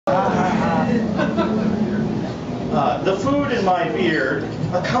The food in my beard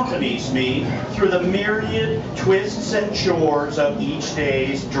accompanies me through the myriad twists and chores of each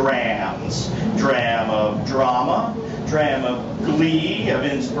day's drams. Dram of drama, dram of glee, of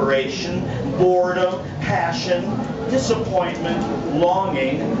inspiration, boredom, passion, disappointment,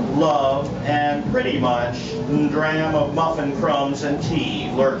 longing, love, and pretty much dram of muffin crumbs and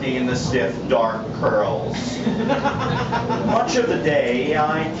tea lurking in the stiff, dark curls. Much of the day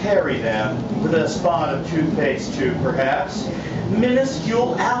I carry them, with a spot of toothpaste too, perhaps,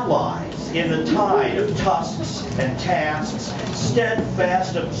 minuscule allies in the tide of tusks and tasks,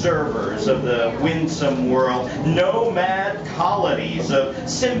 steadfast observers of the winsome world, nomad colonies of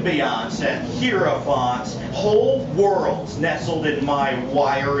symbionts and hierophants, whole worlds nestled in my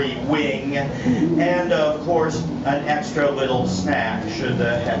wiry wing, and of course an extra little snack should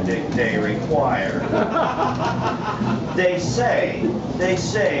the hectic day require. They say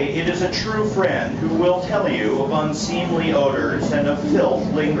it is a true friend who will tell you of unseemly odors and of filth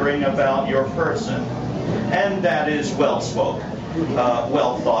lingering about your person. And that is well spoken,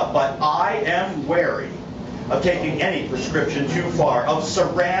 well thought, but I am wary of taking any prescription too far, of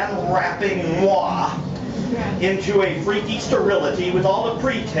saran wrapping moi into a freaky sterility with all the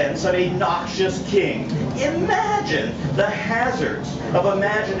pretense of a noxious king. Imagine the hazards of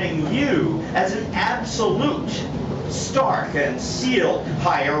imagining you as an absolute, stark and sealed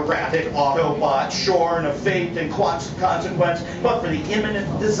hieratic Autobot, shorn of fate and consequence, but for the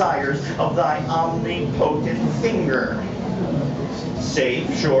imminent desires of thy omnipotent finger.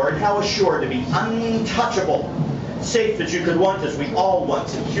 Safe, sure, and how assured to be untouchable. Safe that you could want as we all want,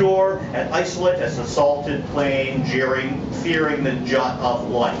 secure and isolate as the salted plain, jeering, fearing the jut of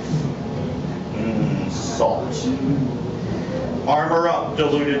life. Salt. Armor up,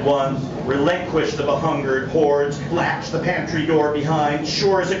 deluded ones. Relinquish the behungered hordes. Latch the pantry door behind.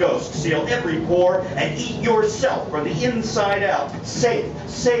 Sure as a ghost. Seal every pore and eat yourself from the inside out. Safe,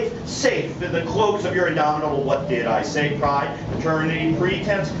 safe, safe in the cloaks of your indomitable, what did I say, pride, paternity,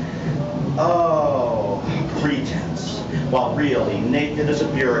 pretense? Oh, pretense. While really naked as a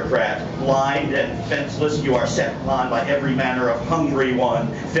bureaucrat, blind and fenceless, you are set upon by every manner of hungry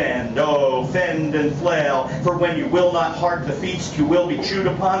one. Fend, oh, fend and flail, for when you will not heart the feast, you will be chewed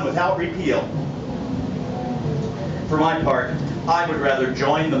upon without repeal. For my part, I would rather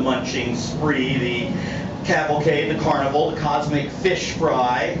join the munching spree, the cavalcade, the carnival, the cosmic fish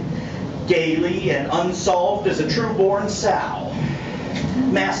fry, gaily and unsolved as a true-born sow.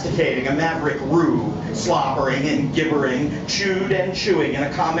 Masticating a maverick rue, slobbering and gibbering, chewed and chewing in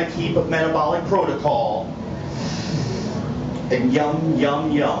a comic heap of metabolic protocol. And yum,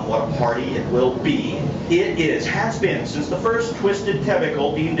 yum, yum, what a party it will be. It is, has been, since the first twisted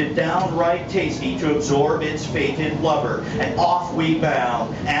tentacle deemed it downright tasty to absorb its fated lover. And off we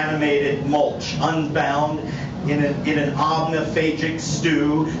bound, animated mulch, unbound, in an omniphagic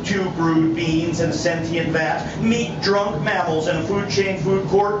stew, 2 brewed beans in a sentient vat, meat-drunk mammals in a food chain food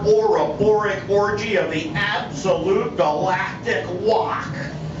court, or a boric orgy of the absolute galactic wok.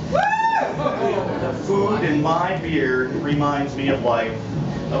 The food in my beard reminds me of life,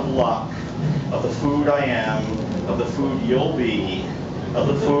 of luck, of the food I am, of the food you'll be, of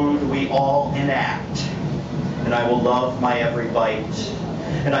the food we all enact. And I will love my every bite,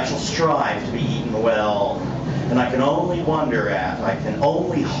 and I shall strive to be eaten well. And I can only wonder at, I can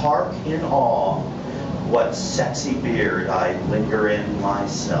only hark in awe, what sexy beard I linger in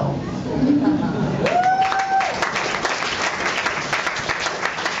myself.